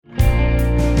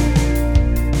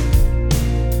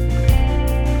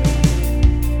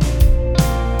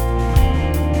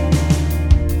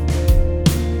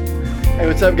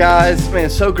What's up, guys? Man,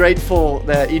 so grateful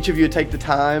that each of you take the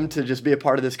time to just be a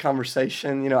part of this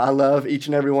conversation. You know, I love each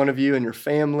and every one of you and your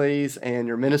families and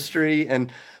your ministry.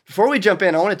 And before we jump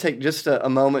in, I want to take just a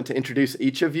moment to introduce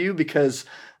each of you because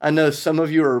I know some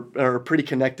of you are pretty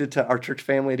connected to our church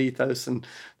family at Ethos, and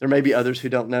there may be others who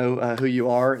don't know who you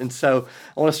are. And so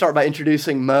I want to start by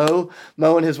introducing Mo.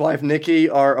 Mo and his wife, Nikki,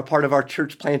 are a part of our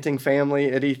church planting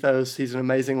family at Ethos. He's an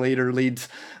amazing leader, leads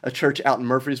a church out in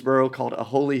Murfreesboro called A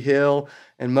Holy Hill.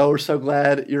 And Mo, we're so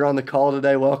glad you're on the call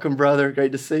today. Welcome, brother.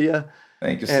 Great to see you.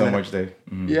 Thank you so much, Dave.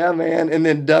 Mm-hmm. Yeah, man. And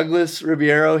then Douglas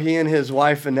Ribeiro, he and his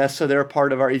wife, Vanessa, they're a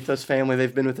part of our Ethos family.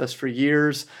 They've been with us for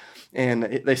years.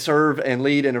 And they serve and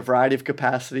lead in a variety of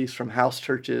capacities, from house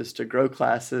churches to grow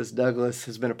classes. Douglas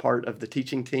has been a part of the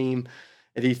teaching team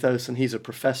at Ethos, and he's a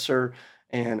professor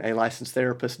and a licensed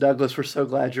therapist. Douglas, we're so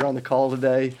glad you're on the call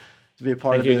today to be a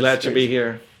part of this. Glad to be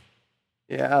here.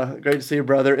 Yeah, great to see you,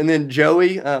 brother. And then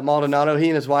Joey Maldonado, he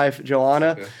and his wife,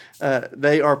 Joanna,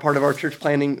 they are part of our church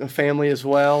planting family as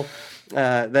well.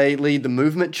 They lead the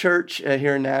Movement Church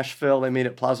here in Nashville. They meet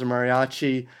at Plaza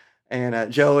Mariachi.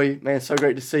 And Joey, man, so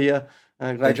great to see you.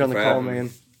 Glad you're on the call, man.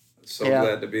 So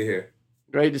glad to be here.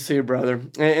 Great to see you, brother.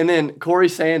 And then Corey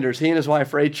Sanders, he and his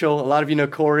wife, Rachel. A lot of you know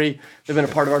Corey. They've been a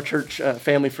part of our church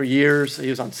family for years. He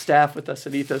was on staff with us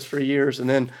at Ethos for years. And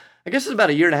then I guess it's about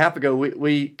a year and a half ago,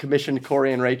 we commissioned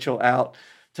Corey and Rachel out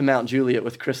to Mount Juliet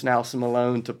with Chris and Allison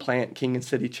Malone to plant King and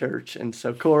City Church. And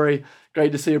so, Corey,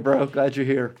 great to see you, bro. Glad you're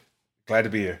here. Glad to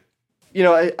be here. You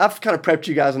know, I've kind of prepped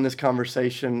you guys on this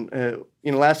conversation.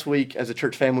 Last week as a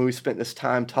church family, we spent this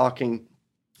time talking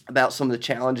about some of the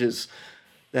challenges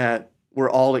that we're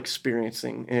all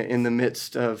experiencing in the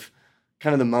midst of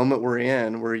kind of the moment we're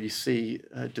in, where you see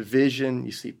division,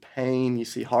 you see pain, you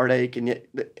see heartache, and yet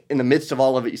in the midst of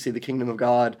all of it, you see the kingdom of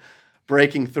God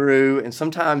breaking through. And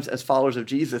sometimes as followers of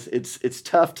Jesus, it's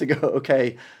tough to go,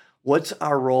 okay, what's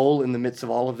our role in the midst of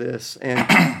all of this?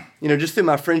 And just through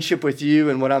my friendship with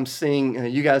you and what I'm seeing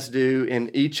you guys do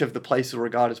in each of the places where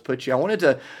God has put you, I wanted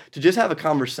to just have a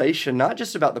conversation, not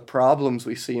just about the problems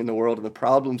we see in the world and the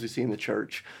problems we see in the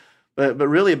church, but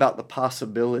really about the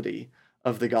possibility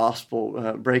of the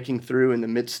gospel breaking through in the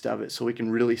midst of it, so we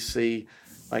can really see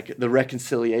like the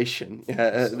reconciliation,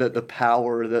 the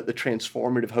power, the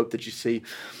transformative hope that you see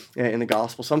in the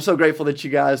gospel. So I'm so grateful that you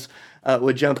guys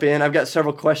would jump in. I've got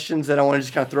several questions that I want to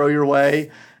just kind of throw your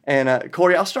way. And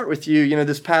Corey, I'll start with you.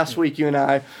 This past week, you and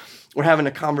I were having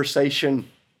a conversation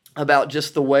about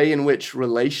just the way in which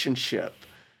relationship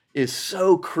is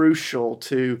so crucial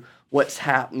to what's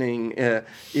happening.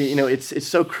 It's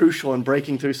so crucial in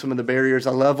breaking through some of the barriers.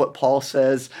 I love what Paul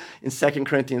says in 2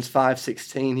 Corinthians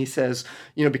 5:16. He says,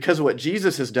 because of what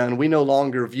Jesus has done, we no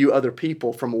longer view other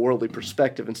people from a worldly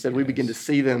perspective. Instead, we begin to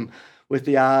see them with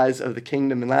the eyes of the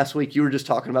kingdom. And last week, you were just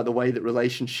talking about the way that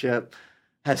relationship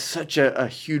has such a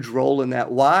huge role in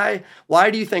that. Why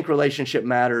do you think relationship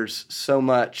matters so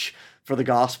much for the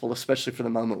gospel, especially for the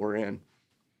moment we're in?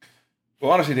 Well,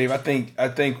 honestly, Dave, I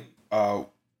think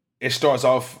it starts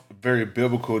off very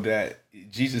biblical that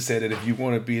Jesus said that if you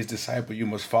want to be his disciple, you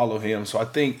must follow him. So I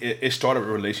think it started with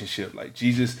a relationship. Like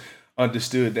Jesus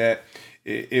understood that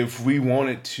if we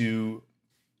wanted to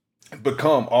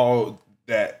become all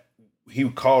that he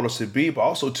called us to be, but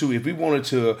also too, if we wanted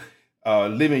to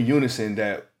live in unison,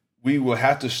 that we will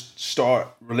have to start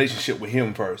relationship with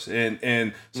him first.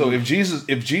 And so if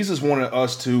Jesus wanted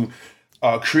us to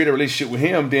create a relationship with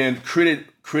him, then create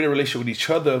a relationship with each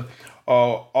other.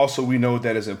 Also, we know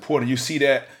that is important. You see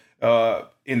that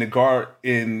in the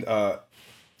garden,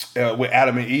 with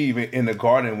Adam and Eve in the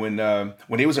garden when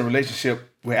they was in relationship,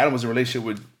 when Adam was in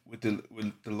relationship with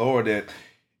the Lord, that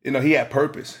he had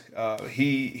purpose.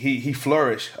 He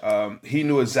flourished. He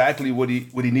knew exactly what he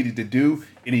needed to do,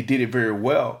 and he did it very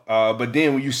well. But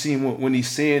then when you see when he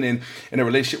sinned and the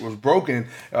relationship was broken,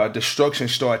 destruction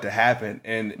started to happen,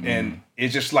 and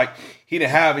it's just like he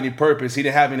didn't have any purpose. He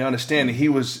didn't have any understanding. He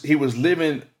was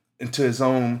living into his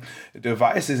own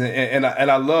devices, and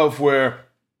I love where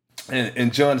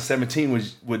in John 17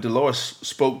 where the Lord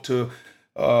spoke to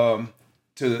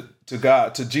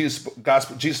God, to Jesus.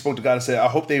 Jesus spoke to God and said, "I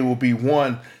hope they will be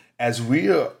one as we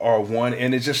are one."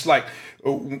 And it's just like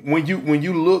when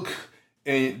you look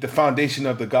at the foundation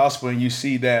of the gospel and you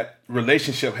see that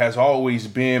relationship has always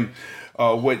been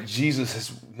what Jesus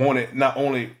has wanted, not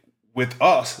only with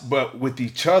us but with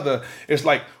each other. It's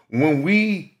like when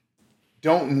we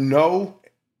don't know,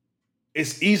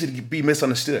 it's easy to be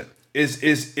misunderstood. It's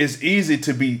easy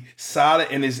to be silent,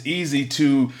 and it's easy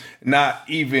to not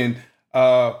even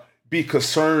be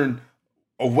concerned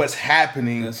of what's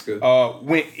happening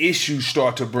when issues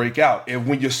start to break out and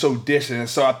when you're so distant. And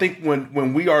so I think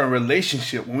when we are in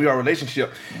relationship,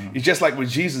 it's just like with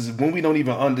Jesus, when we don't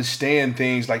even understand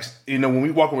things, like, when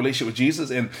we walk in relationship with Jesus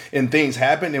and things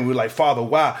happen and we're like, Father,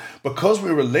 why? Because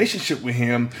we're in relationship with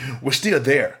him, we're still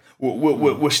there.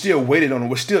 We're still waiting on him.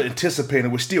 We're still anticipating.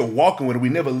 We're still walking with him. We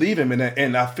never leave him.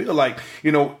 And I feel like,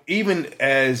 even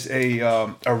as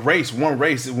a race, one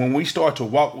race, when we start to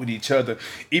walk with each other,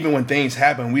 even when things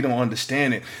happen, we don't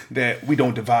understand it, that we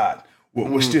don't divide.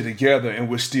 We're still together and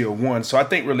we're still one. So I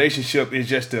think relationship is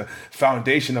just the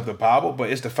foundation of the Bible,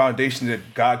 but it's the foundation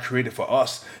that God created for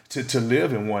us to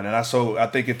live in one. And I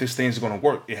think if this thing's going to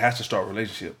work, it has to start with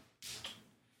relationship.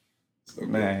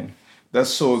 Man. That's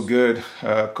so good,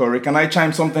 Corey. Can I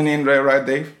chime something in there, right,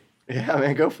 Dave? Yeah,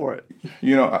 man, go for it.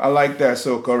 I like that.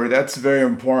 So, Corey, that's very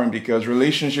important because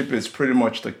relationship is pretty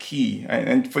much the key.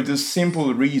 And for this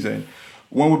simple reason,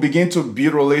 when we begin to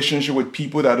build relationship with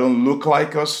people that don't look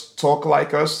like us, talk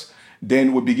like us,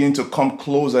 then we begin to come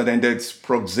closer, and there's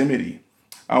proximity.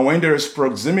 And when there is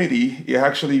proximity, it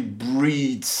actually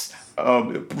breeds,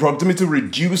 proximity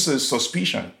reduces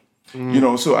suspicion.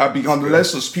 So I become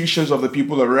less suspicious of the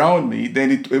people around me. Then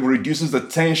it reduces the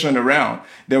tension around.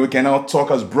 Then we can now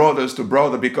talk as brothers to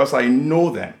brother because I know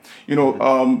them.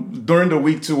 During the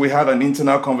week too, we had an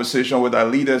internal conversation with our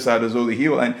leaders at Azoli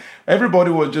Hill, and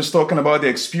everybody was just talking about their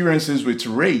experiences with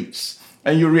race.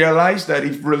 And you realize that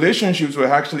if relationships were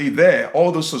actually there,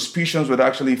 all those suspicions would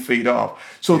actually fade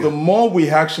off. So the more we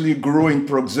actually grow in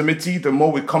proximity, the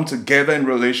more we come together in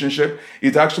relationship,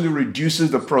 it actually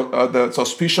reduces the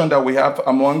suspicion that we have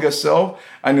among ourselves,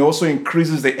 and it also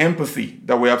increases the empathy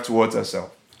that we have towards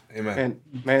ourselves. Amen.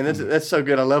 And man, that's so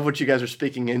good. I love what you guys are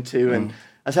speaking into. And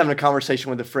I was having a conversation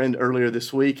with a friend earlier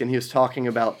this week, and he was talking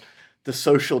about the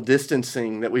social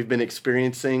distancing that we've been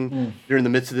experiencing during the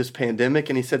midst of this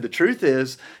pandemic. And he said, the truth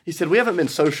is, we haven't been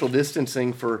social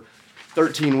distancing for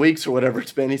 13 weeks or whatever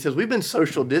it's been. He says, we've been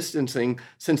social distancing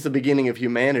since the beginning of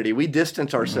humanity. We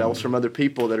distance ourselves from other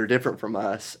people that are different from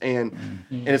us. And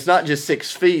it's not just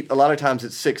 6 feet. A lot of times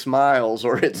it's 6 miles,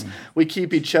 or we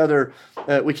keep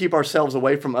ourselves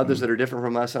away from others that are different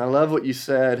from us. And I love what you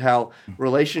said, how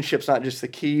relationship's not just the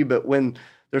key, but when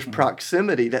there's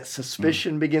proximity, that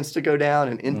suspicion begins to go down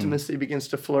and intimacy begins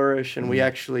to flourish, and we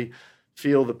actually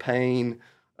feel the pain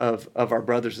of our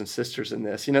brothers and sisters in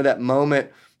this. That moment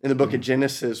in the book of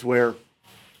Genesis where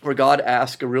God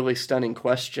asked a really stunning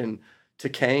question to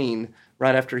Cain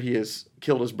right after he has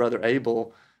killed his brother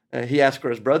Abel. He asked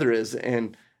where his brother is,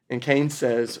 and Cain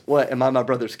says, "What, am I my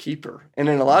brother's keeper?" And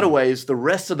in a lot of ways, the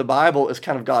rest of the Bible is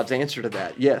kind of God's answer to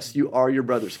that. Yes, you are your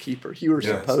brother's keeper. You are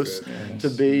supposed to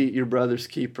be your brother's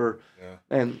keeper. Yeah.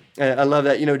 And I love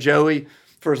that. Joey,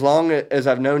 for as long as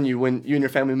I've known you, when you and your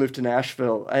family moved to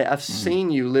Nashville, I've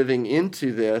seen you living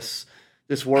into this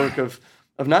work of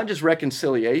not just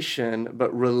reconciliation,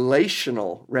 but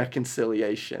relational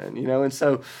reconciliation, And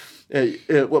so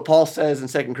what Paul says in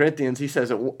 2 Corinthians, he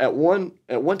says at one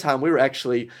time we were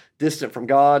actually distant from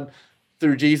God.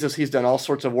 Through Jesus, he's done all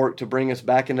sorts of work to bring us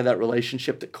back into that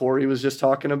relationship that Corey was just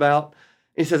talking about.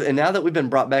 He says, and now that we've been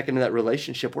brought back into that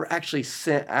relationship, we're actually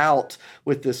sent out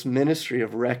with this ministry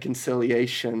of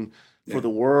reconciliation for the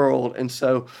world. And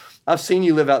so I've seen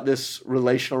you live out this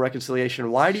relational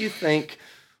reconciliation. Why do you think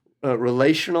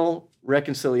relational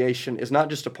reconciliation is not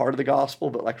just a part of the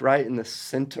gospel, but like right in the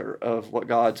center of what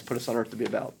God's put us on earth to be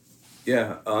about?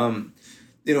 Yeah.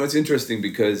 It's interesting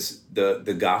because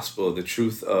the gospel, the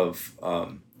truth of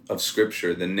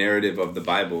Scripture, the narrative of the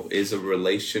Bible is a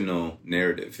relational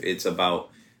narrative. It's about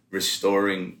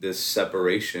restoring this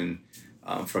separation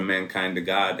from mankind to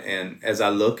God. And as I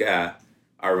look at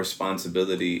our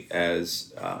responsibility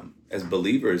as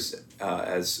believers,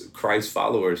 as Christ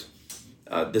followers,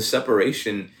 the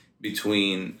separation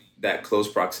between that close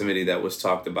proximity that was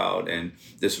talked about and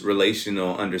this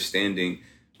relational understanding,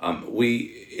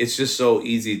 it's just so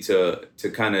easy to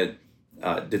kind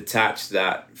of detach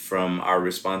that from our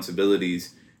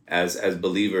responsibilities as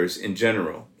believers in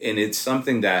general. And it's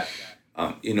something that,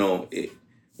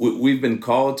 we've been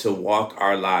called to walk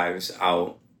our lives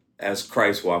out as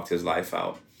Christ walked his life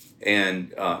out.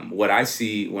 And what I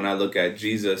see when I look at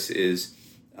Jesus is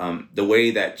the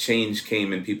way that change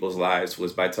came in people's lives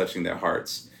was by touching their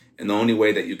hearts. And the only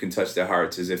way that you can touch their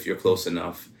hearts is if you're close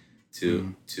enough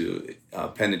to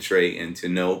penetrate and to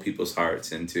know people's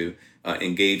hearts and to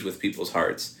engage with people's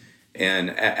hearts. And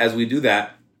as we do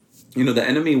that, the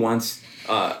enemy wants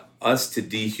us to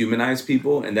dehumanize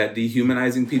people, and that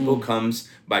dehumanizing people comes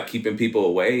by keeping people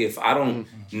away. If I don't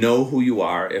know who you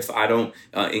are, if I don't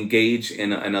engage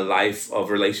in a life of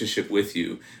relationship with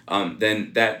you,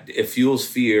 then that it fuels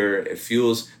fear, it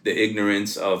fuels the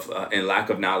ignorance of and lack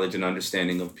of knowledge and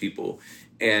understanding of people.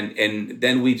 And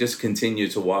then we just continue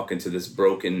to walk into this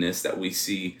brokenness that we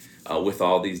see with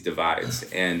all these divides.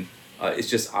 And it's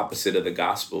just opposite of the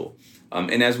gospel.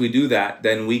 And as we do that,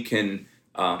 then we can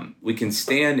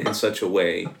stand in such a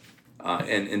way.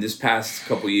 And in this past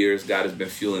couple of years, God has been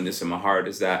fueling this in my heart,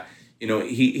 is that,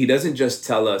 he doesn't just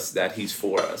tell us that he's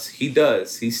for us. He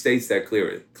does. He states that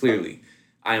clearly.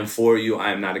 I am for you.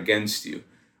 I am not against you.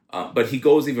 But he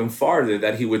goes even farther,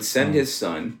 that he would send his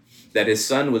son, that his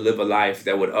son would live a life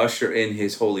that would usher in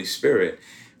his Holy Spirit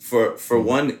for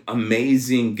one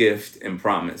amazing gift and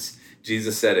promise.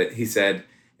 Jesus said it. He said,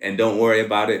 and don't worry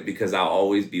about it, because I'll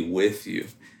always be with you.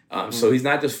 So he's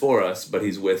not just for us, but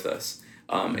he's with us.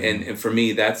 And for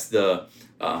me, that's the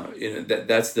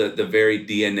very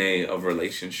DNA of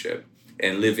relationship,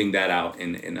 and living that out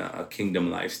in a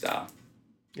kingdom lifestyle.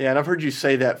 Yeah, and I've heard you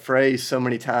say that phrase so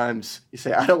many times. You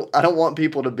say, I don't want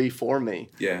people to be for me.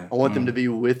 Yeah. I want them to be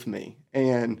with me.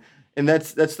 And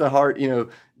that's the heart,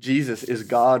 Jesus is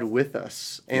God with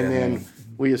us. And then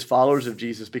we as followers of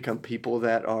Jesus become people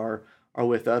that are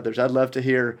with others. I'd love to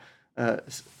hear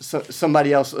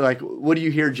somebody else, like, what do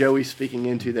you hear Joey speaking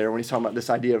into there when he's talking about this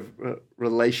idea of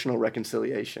relational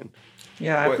reconciliation?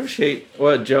 Yeah, I appreciate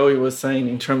what Joey was saying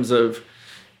in terms of,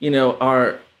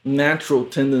 our natural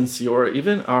tendency, or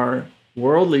even our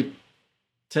worldly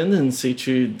tendency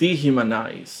to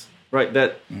dehumanize, right?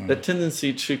 That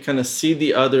tendency to kind of see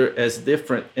the other as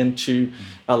different and to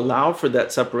allow for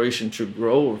that separation to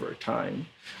grow over time.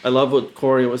 I love what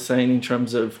Corey was saying in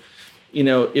terms of,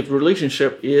 if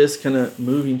relationship is kind of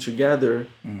moving together,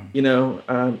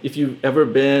 if you've ever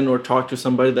been or talked to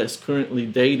somebody that's currently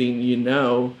dating,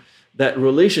 that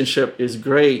relationship is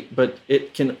great, but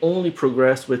it can only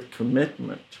progress with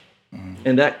commitment.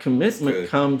 And that commitment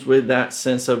comes with that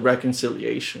sense of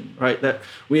reconciliation, right? That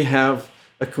we have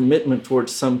a commitment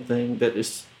towards something that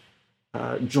is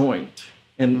joint.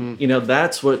 And,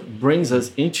 that's what brings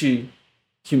us into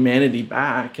humanity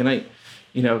back. And I,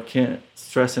 can't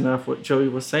stress enough what Joey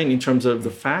was saying in terms of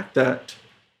the fact that,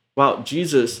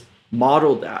 Jesus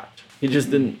modeled that. He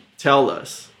just didn't tell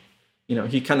us.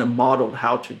 He kind of modeled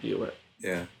how to do it.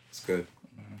 Yeah, it's good.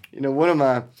 One of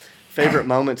my favorite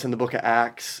moments in the book of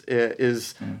Acts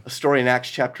is a story in Acts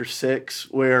chapter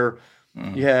 6 where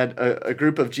you had a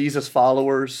group of Jesus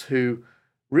followers who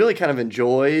really kind of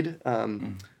enjoyed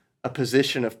a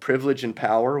position of privilege and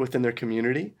power within their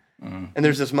community. And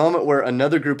there's this moment where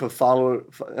another group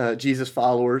of Jesus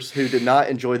followers who did not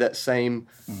enjoy that same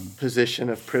position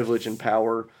of privilege and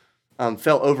power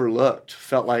felt overlooked,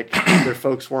 felt like their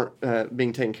folks weren't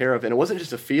being taken care of. And it wasn't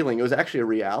just a feeling, it was actually a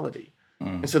reality.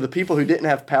 And so the people who didn't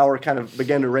have power kind of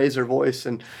began to raise their voice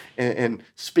and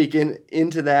speak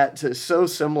into that, so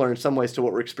similar in some ways to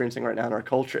what we're experiencing right now in our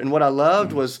culture. And what I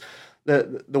loved was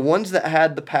the ones that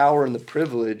had the power and the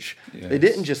privilege, they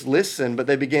didn't just listen, but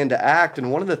they began to act.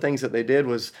 And one of the things that they did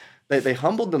was they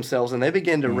humbled themselves and they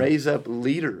began to raise up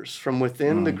leaders from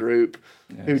within the group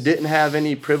who didn't have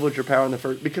any privilege or power in the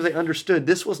first, because they understood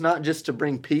this was not just to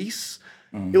bring peace.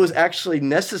 It was actually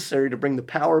necessary to bring the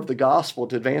power of the gospel,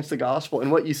 to advance the gospel.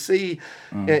 And what you see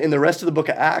in the rest of the book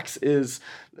of Acts is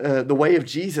the way of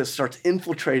Jesus starts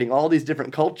infiltrating all these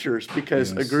different cultures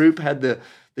because a group had the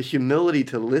humility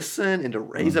to listen and to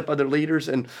raise up other leaders.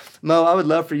 And Mo, I would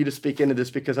love for you to speak into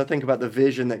this because I think about the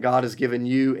vision that God has given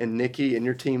you and Nikki and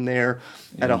your team there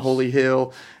at a Holy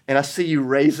Hill. And I see you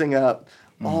raising up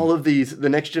all of the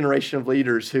next generation of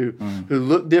leaders who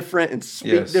look different and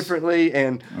speak differently,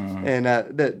 and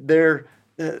that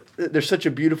there's such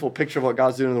a beautiful picture of what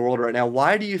God's doing in the world right now.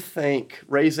 Why do you think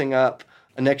raising up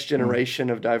a next generation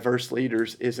of diverse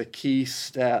leaders is a key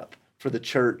step for the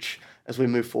church as we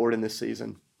move forward in this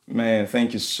season? Man,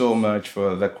 thank you so much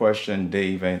for that question,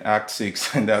 Dave. And Act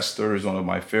 6 and that story is one of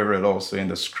my favorite also in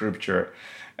the scripture.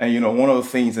 And, one of the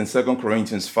things in 2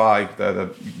 Corinthians 5 that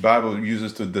the Bible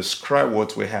uses to describe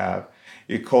what we have,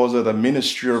 it calls it a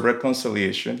ministry of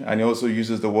reconciliation. And it also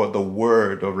uses the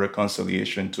word of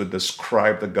reconciliation to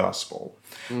describe the gospel.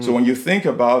 So when you think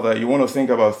about that, you want to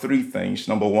think about three things.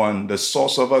 Number one, the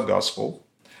source of our gospel,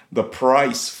 the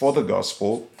price for the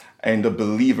gospel, and the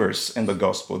believers in the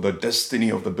gospel, the destiny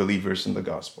of the believers in the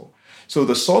gospel. So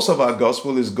the source of our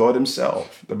gospel is God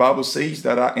himself. The Bible says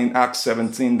that in Acts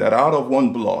 17, that out of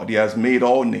one blood, he has made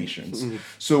all nations.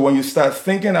 So when you start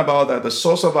thinking about that, the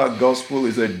source of our gospel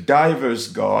is a diverse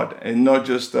God and not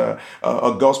just a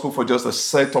gospel for just a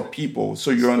set of people.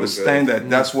 So you understand that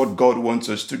that's what God wants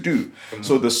us to do.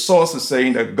 So the source is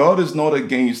saying that God is not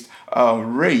against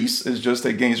race, is just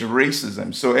against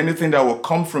racism. So anything that will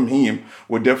come from him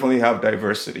will definitely have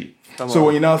diversity. So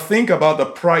when you now think about the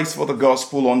price for the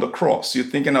gospel on the cross, you're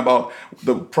thinking about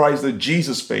the price that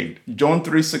Jesus paid. John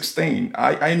 3:16.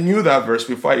 I knew that verse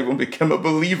before I even became a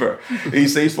believer. He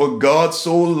says, for God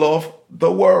so loved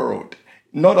the world.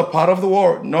 Not a part of the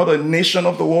world, not a nation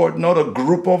of the world, not a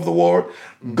group of the world.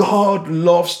 God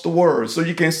loves the world. So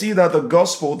you can see that the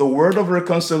gospel, the word of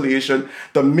reconciliation,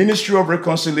 the ministry of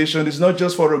reconciliation is not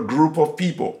just for a group of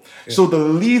people. Yeah. So the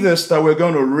leaders that we're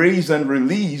going to raise and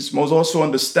release must also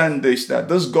understand this, that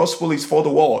this gospel is for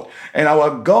the world. And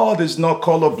our God is not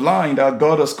colorblind, our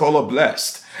God is color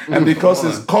blessed. And because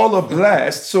it's color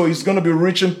blessed, so he's going to be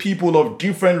reaching people of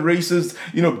different races,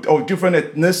 of different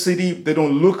ethnicity. They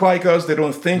don't look like us. They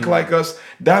don't think like us.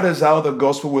 That is how the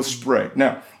gospel will spread.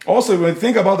 Now, also, when you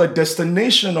think about the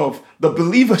destination of the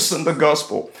believers in the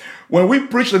gospel, when we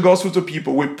preach the gospel to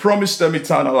people, we promise them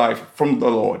eternal life from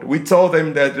the Lord. We tell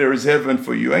them that there is heaven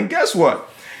for you. And guess what?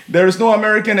 There is no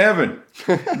American heaven.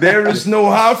 There is no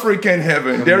African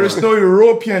heaven. There is no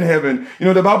European heaven.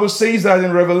 The Bible says that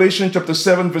in Revelation chapter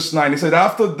 7, verse 9. It said,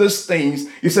 after these things,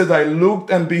 he said, I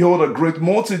looked and behold a great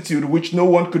multitude which no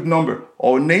one could number.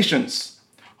 All nations,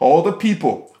 all the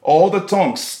people, all the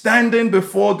tongues, standing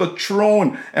before the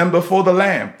throne and before the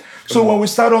Lamb. So when we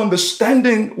start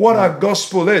understanding what our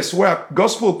gospel is, where our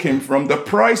gospel came from, the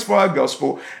price for our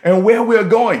gospel, and where we are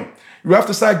going, we have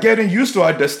to start getting used to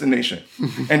our destination.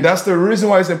 And that's the reason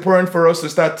why it's important for us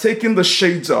to start taking the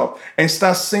shades off and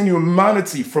start seeing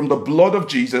humanity from the blood of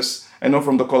Jesus and not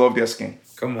from the color of their skin.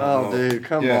 Come on. Dude,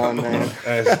 come on, man.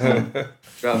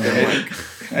 Drop that mic.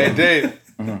 Hey, Dave,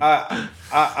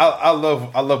 I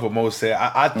love what Mo said.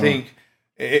 I think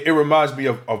it reminds me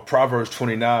of Proverbs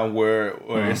 29 where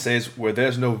it says, where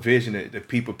there's no vision, the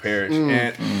people perish.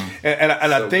 And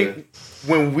I think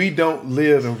when we don't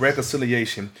live in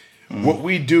reconciliation, what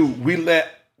we do,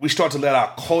 we start to let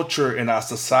our culture and our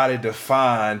society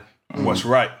define what's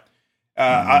right.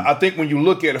 I think when you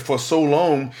look at it for so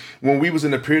long, when we was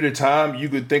in a period of time, you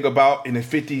could think about in the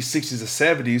 50s, 60s, or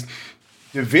 70s,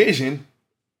 division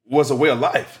was a way of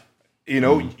life.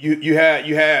 You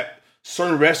had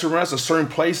certain restaurants or certain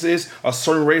places a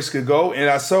certain race could go,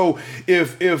 and so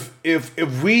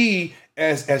if we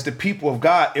as the people of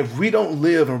God, if we don't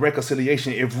live in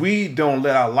reconciliation, if we don't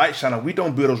let our light shine, and we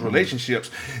don't build those relationships,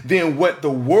 then what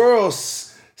the world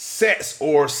sets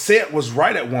or said was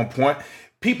right at one point,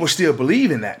 people still believe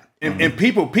in that. And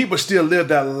people still live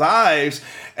their lives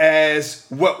as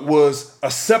what was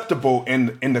acceptable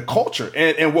in the culture.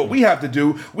 And what we have to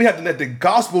do, we have to let the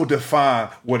gospel define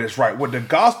what is right, what the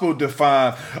gospel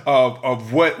define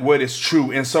of what is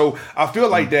true. And so I feel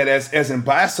like that as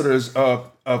ambassadors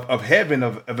of heaven,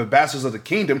 of ambassadors of the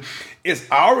kingdom, it's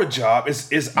our job.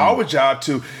 It's our job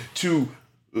to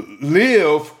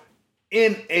live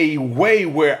in a way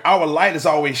where our light is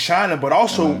always shining, but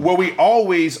also where we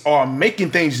always are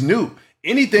making things new.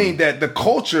 Anything that the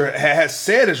culture has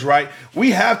said is right,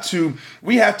 we have to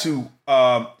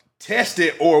test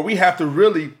it, or we have to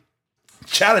really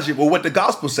challenge it with what the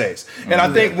gospel says. And I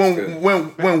think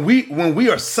when we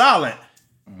are silent,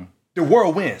 the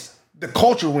world wins. The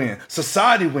culture wins,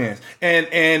 society wins,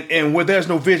 and where there's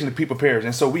no vision, the people perish.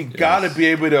 And so we got to be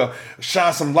able to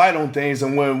shine some light on things.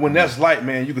 And when there's light,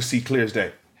 man, you can see clear as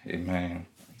day. Amen.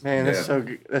 Man,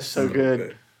 that's so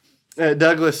good.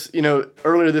 Douglas,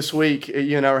 earlier this week,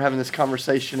 you and I were having this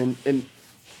conversation, and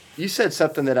you said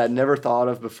something that I'd never thought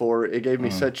of before. It gave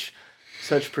me such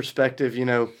perspective.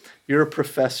 You're a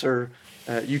professor.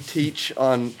 You teach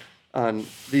on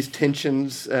these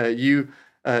tensions.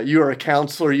 You are a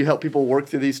counselor. You help people work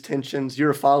through these tensions. You're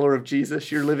a follower of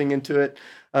Jesus. You're living into it.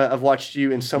 I've watched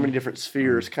you in so many different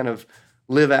spheres kind of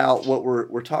live out what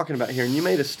we're talking about here. And you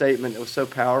made a statement that was so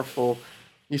powerful.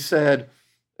 You said,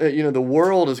 the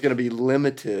world is going to be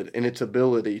limited in its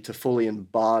ability to fully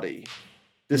embody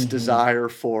this desire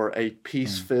for a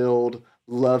peace-filled,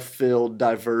 love-filled,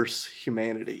 diverse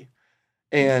humanity.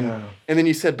 And then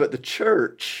you said, but the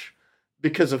church,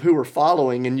 because of who we're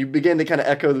following, and you begin to kind of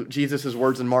echo Jesus's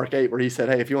words in Mark 8, where he said,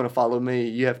 hey, if you want to follow me,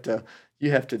 you have to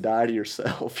die to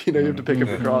yourself. You have to pick up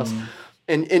your cross.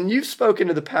 And you've spoken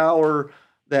to the power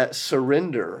that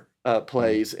surrender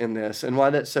plays in this, and why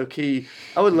that's so key.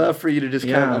 I would love for you to just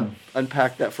kind of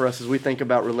unpack that for us as we think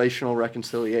about relational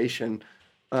reconciliation.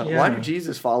 Why do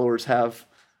Jesus followers have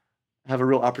a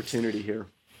real opportunity here?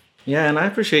 Yeah, and I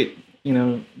appreciate,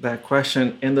 that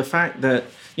question and the fact that,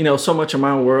 so much of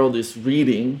my world is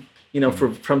reading,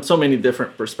 from so many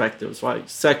different perspectives, like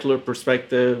secular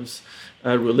perspectives,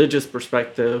 religious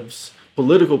perspectives,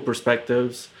 political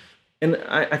perspectives. And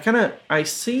I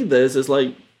see this as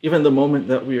like, even the moment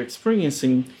that we're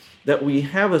experiencing, that we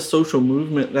have a social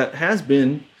movement that has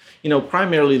been,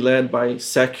 primarily led by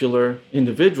secular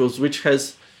individuals, which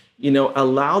has,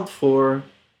 allowed for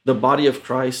the body of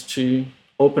Christ to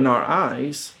open our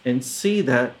eyes and see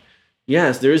that,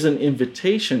 yes, there is an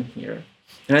invitation here.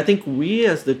 And I think we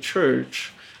as the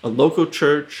church, a local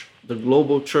church, the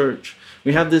global church,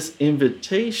 we have this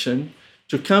invitation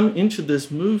to come into this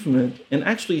movement and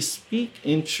actually speak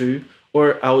into,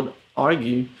 or I would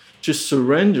argue, to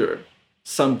surrender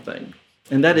something.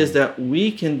 And that is that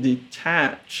we can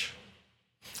detach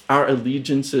our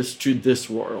allegiances to this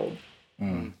world.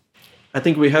 I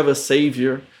think we have a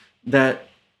Savior that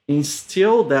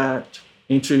instilled that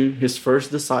into his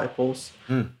first disciples,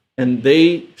 and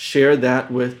they share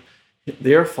that with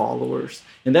their followers.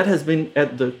 And that has been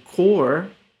at the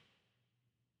core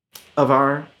of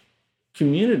our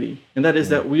community. And that is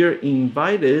that we are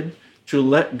invited to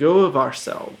let go of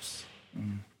ourselves.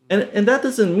 And that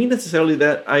doesn't mean necessarily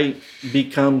that I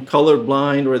become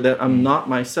colorblind or that I'm not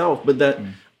myself, but that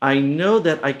I know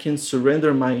that I can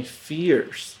surrender my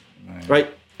fears,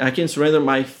 right? I can surrender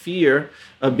my fear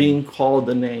of being called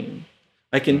a name.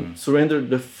 I can surrender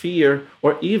the fear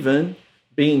or even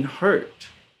being hurt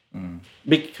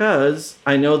because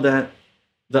I know that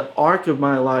the arc of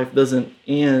my life doesn't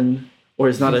end or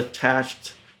is not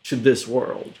attached to this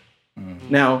world.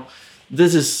 Now,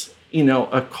 this is,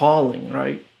 a calling,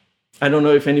 right? I don't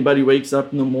know if anybody wakes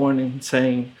up in the morning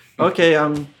saying, okay,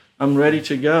 I'm ready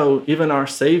to go. Even our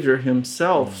Savior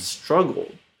himself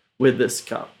struggled with this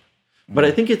cup. But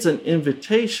I think it's an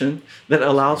invitation that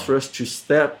allows for us to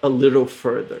step a little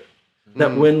further.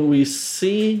 That when we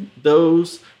see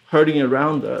those hurting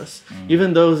around us,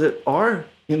 even those that are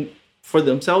for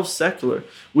themselves secular,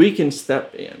 we can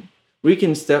step in. We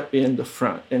can step in the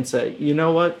front and say, you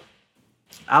know what?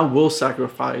 I will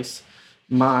sacrifice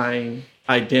my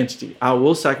identity. I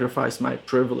will sacrifice my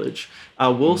privilege. I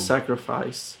will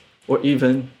sacrifice, or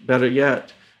even better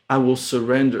yet, I will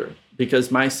surrender,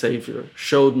 because my Savior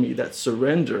showed me that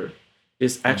surrender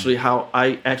is actually how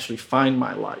I actually find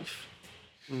my life.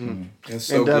 It's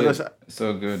so good.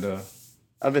 So good.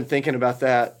 I've been thinking about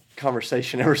that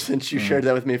conversation ever since you shared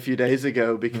that with me a few days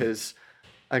ago, because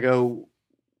I go,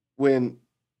 when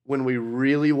we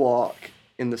really walk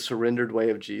in the surrendered way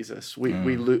of Jesus, we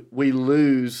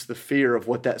lose the fear of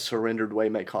what that surrendered way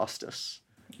may cost us.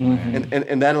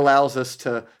 And that allows us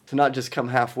to not just come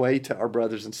halfway to our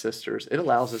brothers and sisters. It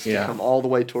allows us to come all the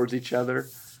way towards each other,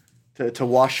 to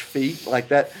wash feet like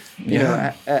that. You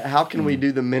know, how can we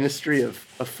do the ministry of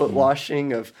foot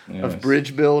washing, of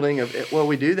bridge building?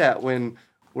 We do that when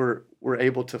we're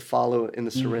able to follow in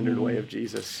the surrendered way of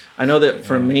Jesus. I know that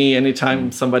for me,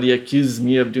 anytime somebody accuses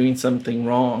me of doing something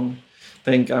wrong, I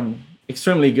think I'm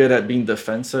extremely good at being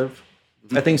defensive.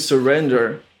 I think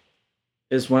surrender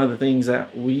is one of the things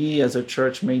that we as a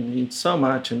church may need so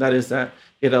much, and that is that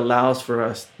it allows for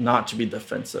us not to be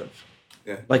defensive.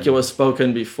 Like it was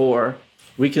spoken before,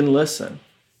 we can listen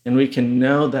and we can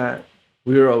know that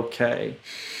we're okay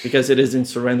because it is in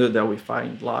surrender that we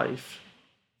find life.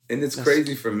 And it's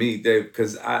crazy for me, Dave,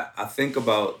 because I think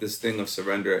about this thing of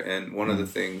surrender, and one of the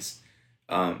things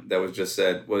that was just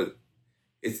said was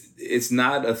it's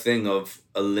not a thing of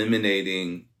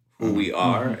eliminating who we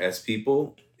are as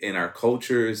people in our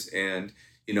cultures and,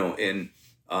 in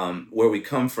where we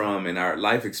come from and our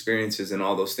life experiences and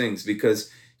all those things.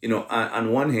 Because,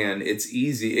 on one hand,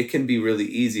 it can be really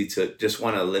easy to just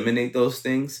want to eliminate those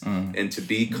things and to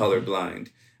be colorblind.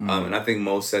 And I think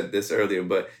Mo said this earlier,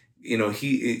 but,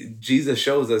 Jesus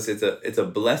shows us it's a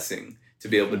blessing to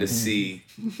be able to see,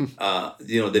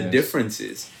 the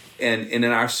differences. And in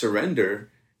our surrender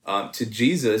to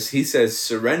Jesus, he says,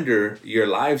 surrender your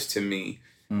lives to me.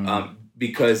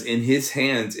 Because in his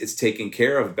hands, it's taken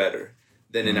care of better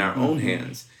than in our own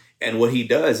hands. And what he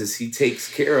does is he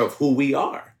takes care of who we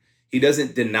are. He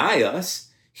doesn't deny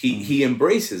us. He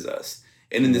embraces us.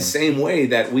 And in the same way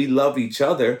that we love each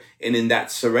other, and in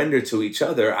that surrender to each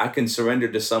other, I can surrender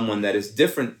to someone that is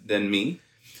different than me.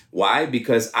 Why?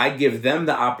 Because I give them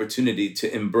the opportunity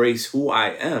to embrace who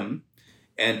I am.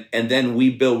 And then we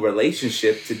build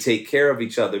relationship to take care of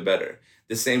each other better,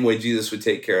 the same way Jesus would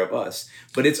take care of us.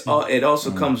 But it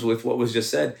also comes with what was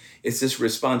just said. It's this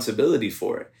responsibility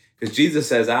for it. Because Jesus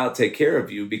says, I'll take care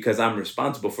of you because I'm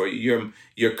responsible for you.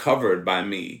 You're covered by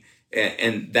me.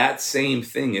 And that same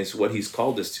thing is what he's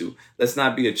called us to. Let's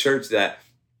not be a church that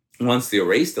wants to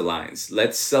erase the lines.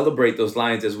 Let's celebrate those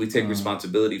lines as we take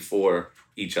responsibility for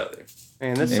each other.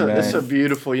 Man, that's so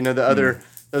beautiful. You know, the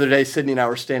other day, Sydney and I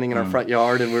were standing in our front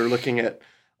yard, and we were looking at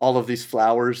all of these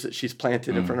flowers that she's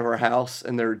planted in front of our house,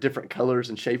 and they're different colors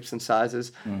and shapes and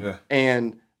sizes. Yeah.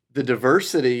 And the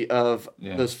diversity of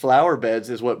those flower beds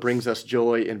is what brings us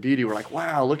joy and beauty. We're like,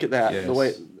 wow, look at that. Yes. The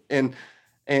way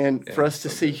and for us to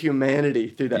see humanity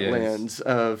through that lens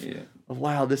of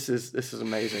wow, this is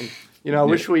amazing. You know, I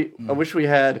wish we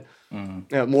had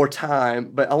more time,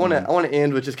 but I want to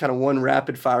end with just kind of one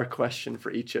rapid fire question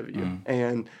for each of you.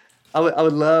 And I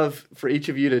would love for each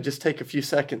of you to just take a few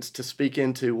seconds to speak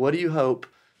into what do you hope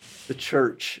the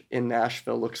church in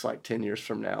Nashville looks like 10 years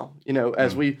from now. You know,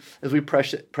 as we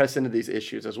press into these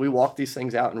issues, as we walk these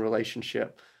things out in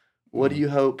relationship, what do you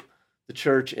hope the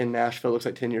church in Nashville looks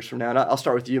like 10 years from now? And I'll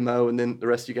start with you, Mo, and then the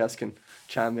rest of you guys can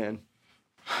chime in.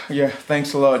 Yeah,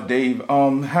 thanks a lot, Dave.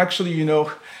 Actually, you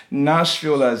know,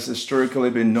 Nashville has historically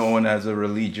been known as a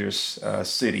religious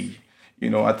city. You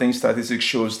know, I think statistics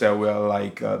shows that we are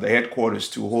like the headquarters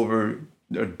to over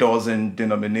a dozen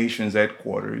denominations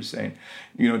headquarters. And,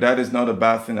 you know, that is not a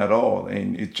bad thing at all.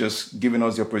 And it's just giving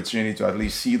us the opportunity to at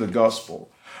least see the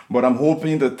gospel. But I'm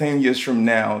hoping that 10 years from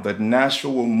now that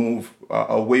Nashville will move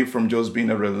away from just being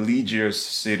a religious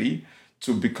city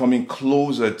to becoming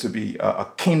closer to be a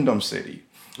kingdom city.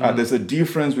 There's a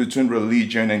difference between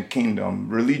religion and kingdom.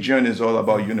 Religion is all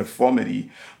about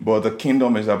uniformity, but the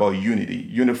kingdom is about unity.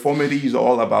 Uniformity is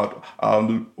all about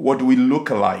what do we look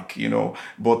like, you know,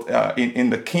 but in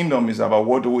the kingdom is about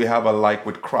what do we have alike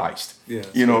with Christ. Yeah,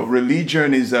 you know,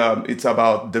 religion is it's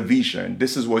about division.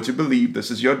 This is what you believe.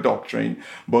 This is your doctrine.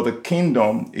 But the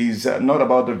kingdom is not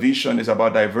about division. It's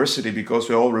about diversity because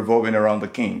we're all revolving around the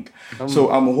King. So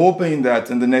I'm hoping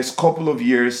that in the next couple of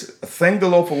years, thank the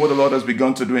Lord for what the Lord has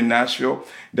begun to do in Nashville,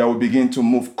 that we begin to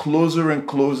move closer and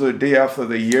closer day after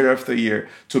day, year after year,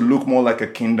 to look more like a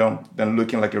kingdom than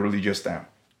looking like a religious town.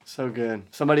 So good.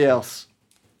 Somebody else.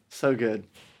 So good.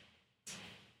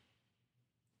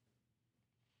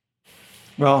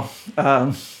 Well,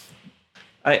 I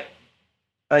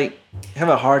have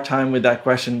a hard time with that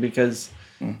question because,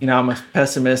 you know, I'm a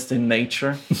pessimist in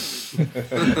nature.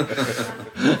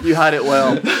 You hide it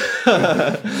well.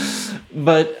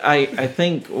 But I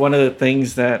think one of the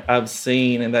things that I've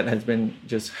seen, and that has been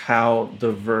just how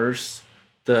diverse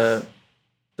the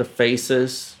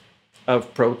faces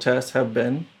of protests have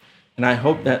been. And I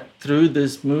hope that through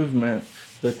this movement,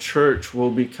 the church will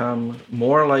become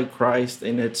more like Christ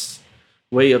in its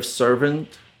way of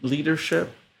servant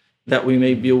leadership, that we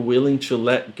may be willing to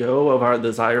let go of our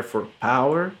desire for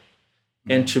power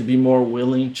and to be more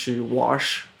willing to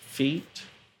wash feet,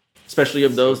 especially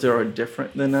of those that are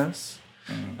different than us,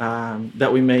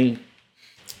 that we may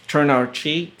turn our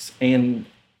cheeks and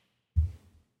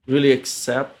really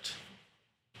accept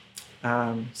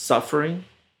suffering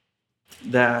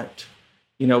that,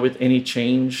 you know, with any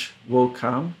change will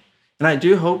come. And I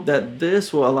do hope that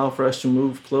this will allow for us to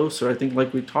move closer. I think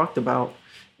like we talked about,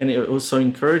 and it was so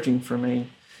encouraging for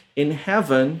me, in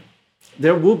heaven,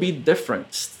 there will be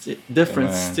difference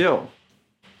still.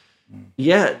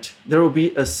 Yet, there will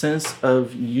be a sense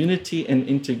of unity and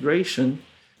integration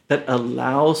that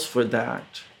allows for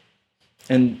that.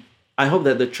 And I hope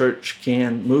that the church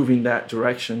can move in that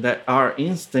direction, that our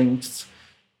instincts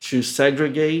to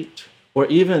segregate, or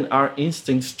even our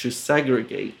instincts to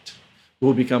segregate,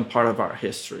 will become part of our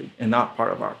history and not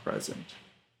part of our present.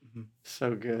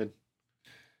 So good.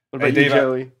 What about Hey, you, Dave,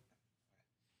 Joey?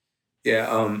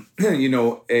 Yeah, you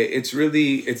know,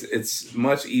 it's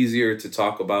much easier to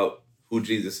talk about who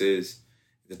Jesus is,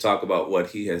 to talk about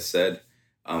what he has said,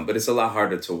 but it's a lot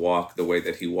harder to walk the way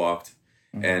that he walked.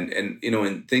 And you know,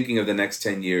 in thinking of the next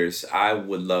 10 years, I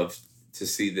would love to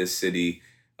see this city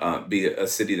be a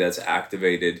city that's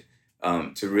activated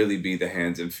to really be the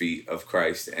hands and feet of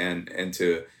Christ, and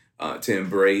to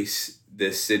embrace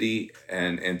this city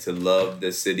and to love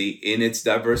this city in its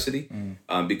diversity,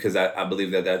 because I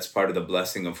believe that that's part of the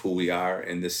blessing of who we are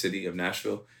in this city of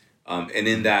Nashville. And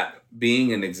in that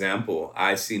being an example,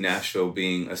 I see Nashville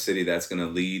being a city that's going to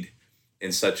lead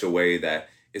in such a way that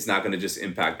it's not going to just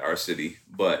impact our city,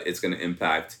 but it's going to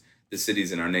impact the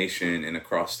cities in our nation and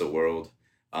across the world,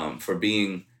 for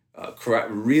being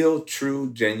real,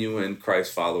 true, genuine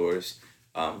Christ followers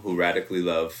who radically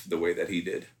love the way that he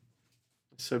did.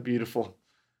 So beautiful.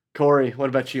 Corey, what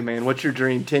about you, man? What's your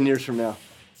dream 10 years from now?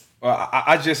 Well,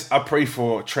 I pray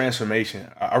for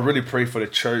transformation. I really pray for the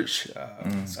church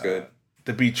That's good.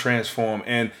 To be transformed.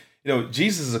 And you know,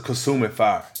 Jesus is a consuming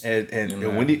fire,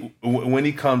 and when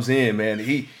he comes in, man,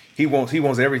 he He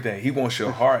wants everything. He wants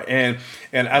your heart. And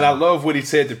I love what he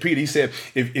said to Peter. He said,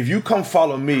 if you come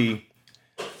follow me,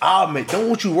 don't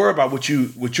want you worry about what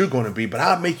you're going to be, but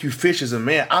I'll make you fishers of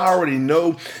men. I already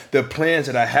know the plans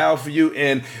that I have for you.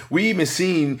 And we even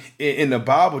seen in the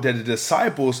Bible that the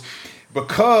disciples,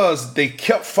 because they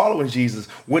kept following Jesus,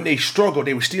 when they struggled,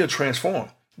 they were still transformed.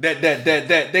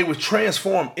 That they were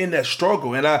transformed in that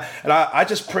struggle. And I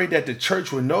just pray that the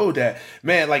church will know that,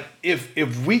 man, like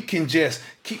if we can just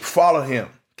keep following him,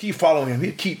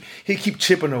 he'll keep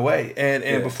chipping away.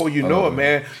 And before you know it,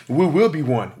 man, we will be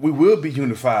one. We will be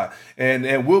unified.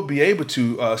 And we'll be able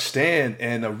to stand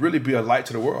and really be a light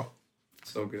to the world.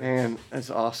 So good. Man, that's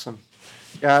awesome.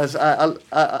 Guys,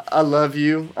 I love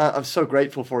you. I'm so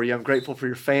grateful for you. I'm grateful for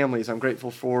your families. I'm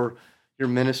grateful for your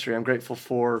ministry. I'm grateful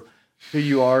for who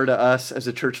you are to us as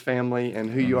a church family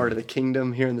and who you are to the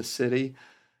kingdom here in the city.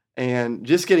 And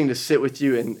just getting to sit with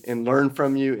you and learn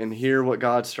from you and hear what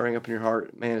God's stirring up in your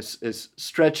heart, man, is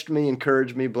stretched me,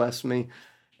 encouraged me, blessed me.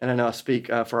 And I know I speak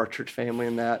for our church family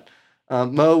in that.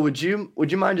 Mo, would you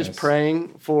mind just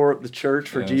praying for the church,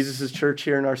 for Jesus' church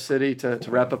here in our city to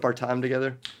wrap up our time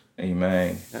together?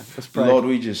 Amen. Yeah, let's pray. Lord,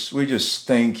 we just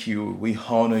thank you. We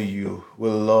honor you. We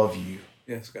love you.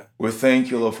 Yes, God. We thank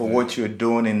you, Lord, for what you're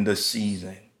doing in this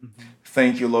season. Mm-hmm.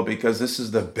 Thank you, Lord, because this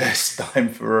is the best time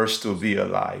for us to be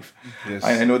alive. Yes.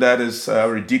 I know that is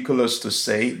ridiculous to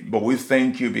say, but we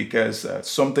thank you because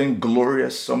something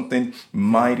glorious, something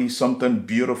mighty, something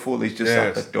beautiful is just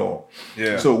at the door.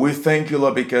 Yeah. So we thank you,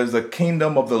 Lord, because the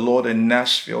kingdom of the Lord in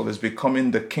Nashville is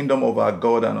becoming the kingdom of our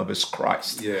God and of his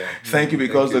Christ. Yeah. Thank you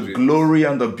because the glory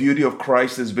and the beauty of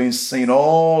Christ is being seen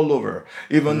all over,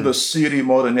 even the city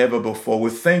more than ever before.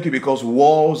 We thank you because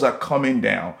walls are coming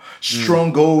down,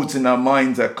 strongholds in our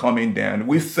minds are coming down.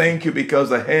 We thank you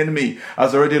because the enemy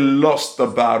has already lost the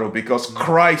battle, because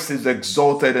Christ is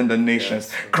exalted in the nations.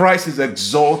 Yes. Christ is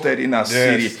exalted in our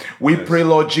city. We pray,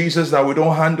 Lord Jesus, that we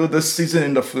don't handle this season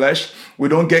in the flesh. We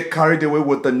don't get carried away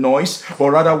with the noise, but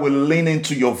rather we lean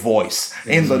into your voice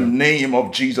in the name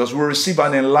of Jesus. We receive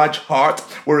an enlarged heart.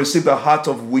 We receive the heart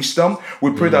of wisdom.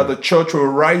 We pray that the church will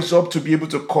rise up to be able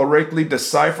to correctly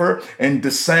decipher and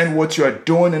discern what you are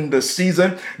doing in the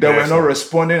season, that we're not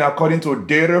responding according to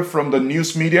data from the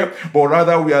news media, but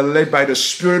rather we are led by the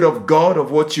Spirit of God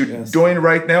of what you're doing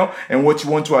right now and what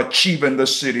you want to achieve in the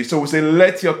city. So we say,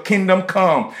 let your kingdom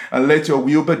come and let your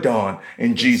will be done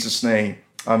in Jesus' name.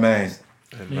 Amen.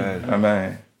 Amen.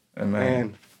 Amen. Amen.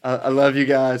 Man, I love you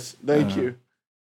guys. Thank you.